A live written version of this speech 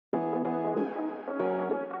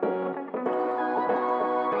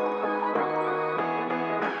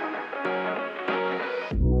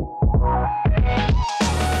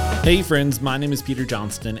Hey friends, my name is Peter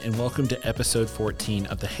Johnston and welcome to episode 14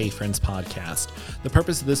 of the Hey Friends podcast. The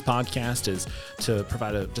purpose of this podcast is to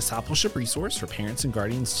provide a discipleship resource for parents and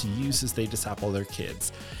guardians to use as they disciple their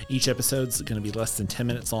kids. Each episode is going to be less than 10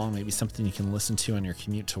 minutes long, maybe something you can listen to on your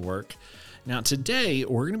commute to work. Now today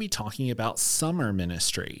we're going to be talking about summer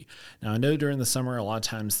ministry. Now I know during the summer a lot of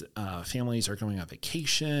times families are going on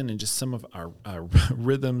vacation and just some of our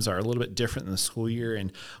rhythms are a little bit different than the school year,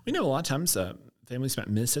 and we know a lot of times families might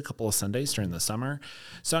miss a couple of Sundays during the summer.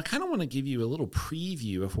 So I kind of want to give you a little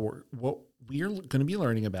preview of what we're going to be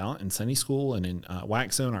learning about in Sunday school and in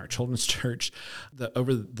Wax Zone, our children's church,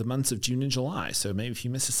 over the months of June and July. So maybe if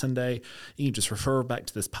you miss a Sunday, you can just refer back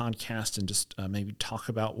to this podcast and just maybe talk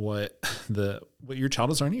about what your child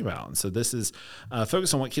is learning about. And so this is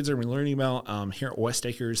focused on what kids are going to be learning about here at West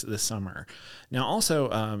Acres this summer. Now,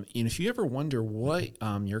 also, if you ever wonder what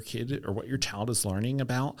your kid or what your child is learning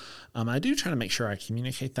about, I do try to make sure I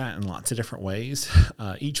communicate that in lots of different ways.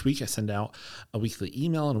 Each week I send out a weekly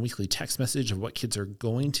email and a weekly text message of what kids are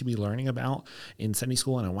going to be learning about in Sunday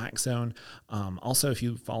school and in Wax Zone. Also, if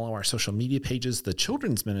you follow our social media pages, the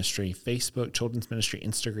Children's Ministry, Facebook, Children's Ministry,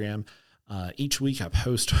 Instagram, each week I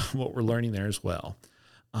post what we're learning there as well.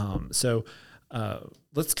 So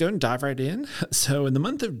let's go and dive right in. So in the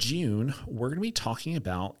month of June, we're going to be talking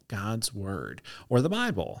about God's Word or the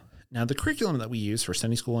Bible. Now, the curriculum that we use for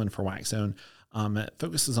Sunday school and for Wax Zone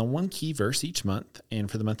focuses on one key verse each month. And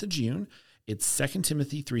for the month of June, it's 2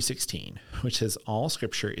 Timothy 3:16, which says, all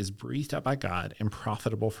scripture is breathed out by God and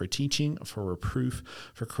profitable for teaching, for reproof,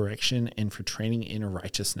 for correction, and for training in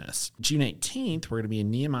righteousness. June 18th, we're going to be in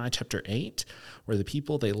Nehemiah chapter 8, where the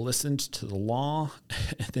people, they listened to the law.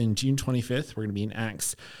 And then June 25th, we're going to be in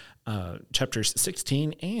Acts chapters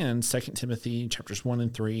 16 and 2 Timothy chapters 1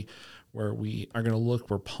 and 3, where we are going to look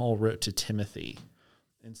where Paul wrote to Timothy.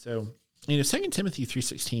 And so, 2 Timothy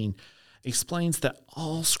 3:16 explains that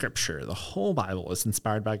all scripture, the whole Bible, is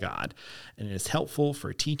inspired by God, and it is helpful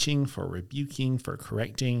for teaching, for rebuking, for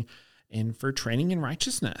correcting, and for training in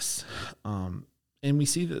righteousness. And we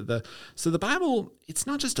see that the Bible, it's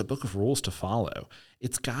not just a book of rules to follow.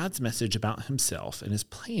 It's God's message about himself and his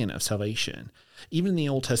plan of salvation. Even in the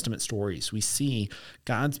Old Testament stories, we see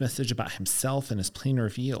God's message about himself and his plan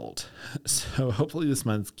revealed. So hopefully this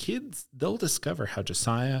month, kids, they'll discover how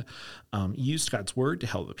Josiah used God's word to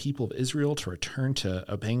help the people of Israel to return to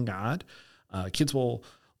obeying God. Kids will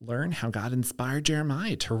learn how God inspired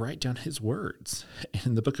Jeremiah to write down his words.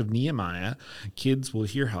 In the book of Nehemiah, kids will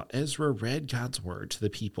hear how Ezra read God's word to the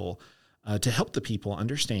people to help the people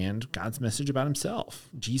understand God's message about himself,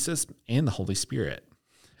 Jesus, and the Holy Spirit.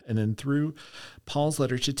 And then through Paul's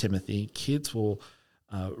letter to Timothy, kids will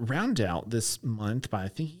round out this month by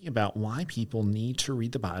thinking about why people need to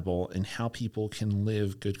read the Bible and how people can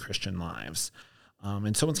live good Christian lives.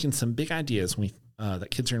 And so once again, some big ideas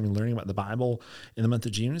that kids are going to be learning about the Bible in the month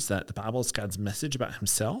of June is that the Bible is God's message about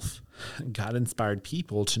himself. God inspired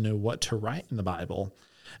people to know what to write in the Bible.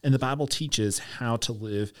 And the Bible teaches how to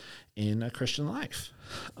live in a Christian life.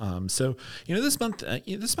 So this month,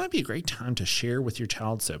 this might be a great time to share with your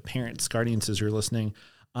child. So parents, guardians, as you're listening,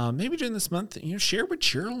 maybe during this month, share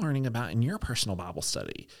what you're learning about in your personal Bible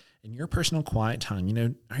study, in your personal quiet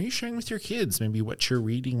time. Are you sharing with your kids maybe what you're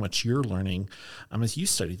reading, what you're learning as you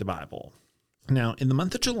study the Bible? Now, in the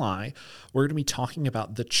month of July, we're going to be talking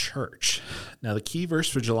about the church. Now, the key verse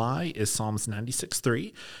for July is Psalms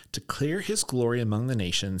 96:3, declare his glory among the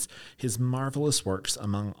nations, his marvelous works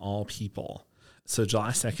among all people. So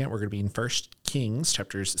July 2nd, we're going to be in 1 Kings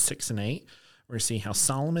chapters 6 and 8. We're going to see how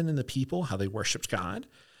Solomon and the people, how they worshiped God.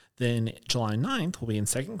 Then July 9th, we'll be in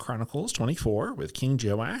 2 Chronicles 24 with King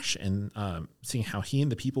Joash and seeing how he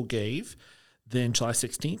and the people gave. Then July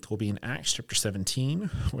 16th, we'll be in Acts chapter 17,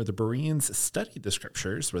 where the Bereans studied the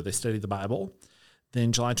scriptures, where they studied the Bible.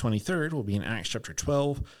 Then July 23rd, we'll be in Acts chapter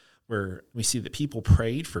 12, where we see that people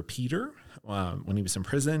prayed for Peter when he was in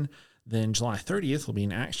prison. Then July 30th, we'll be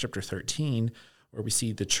in Acts chapter 13, where we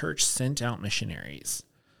see the church sent out missionaries.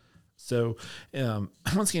 So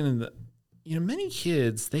once again, many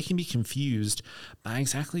kids, they can be confused by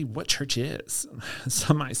exactly what church is.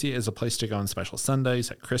 Some might see it as a place to go on special Sundays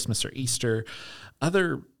at Christmas or Easter.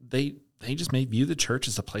 They just may view the church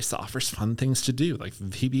as a place that offers fun things to do, like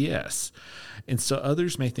VBS. And so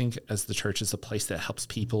others may think as the church as a place that helps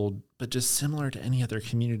people, but just similar to any other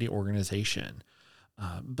community organization.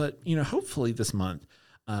 But hopefully this month,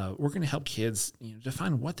 we're going to help kids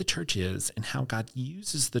define what the church is and how God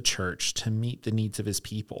uses the church to meet the needs of his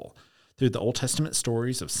people Through the Old Testament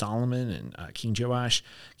stories of Solomon and King Joash,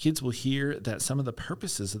 kids will hear that some of the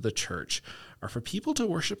purposes of the church are for people to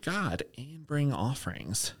worship God and bring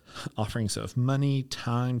offerings of money,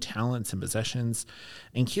 time, talents, and possessions.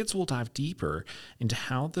 And kids will dive deeper into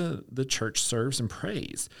how the church serves and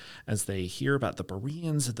prays as they hear about the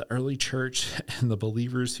Bereans of the early church and the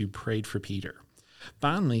believers who prayed for Peter.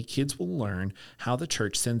 Finally, kids will learn how the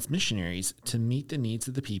church sends missionaries to meet the needs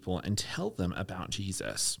of the people and tell them about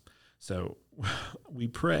Jesus. So we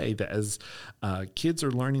pray that as kids are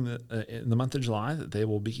learning in the month of July, that they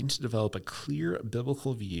will begin to develop a clear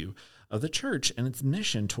biblical view of the church and its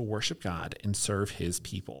mission to worship God and serve his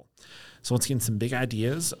people. So once again, some big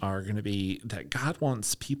ideas are going to be that God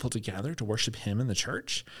wants people to gather to worship him in the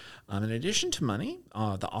church. In addition to money,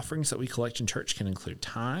 the offerings that we collect in church can include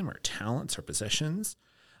time or talents or possessions.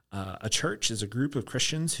 A church is a group of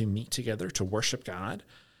Christians who meet together to worship God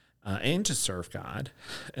and to serve God.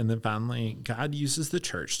 And then finally, God uses the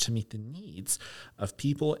church to meet the needs of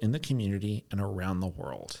people in the community and around the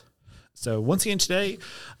world. So once again today,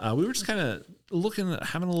 we were just kind of looking at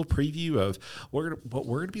having a little preview of what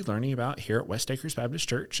we're going to be learning about here at West Acres Baptist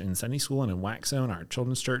Church in Sunday School and in Wax Zone, our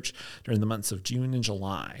children's church, during the months of June and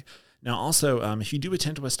July. Now, also, if you do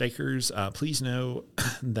attend West Acres, please know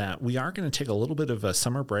that we are going to take a little bit of a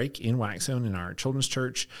summer break in Wax Zone in our children's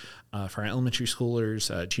church for our elementary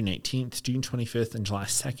schoolers, June 18th, June 25th, and July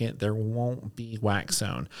 2nd. There won't be Wax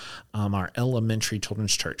Zone, our elementary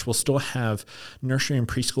children's church. We'll still have nursery and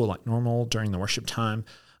preschool like normal during the worship time.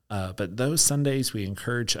 But those Sundays, we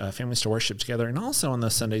encourage families to worship together. And also on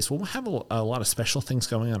those Sundays, we'll have a lot of special things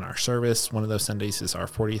going on in our service. One of those Sundays is our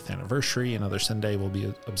 40th anniversary. Another Sunday, we'll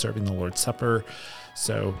be observing the Lord's Supper.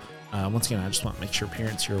 So once again, I just want to make sure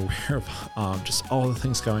parents, you're aware of just all the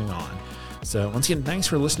things going on. So once again, thanks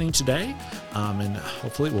for listening today. And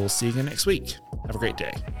hopefully we'll see you again next week. Have a great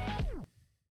day.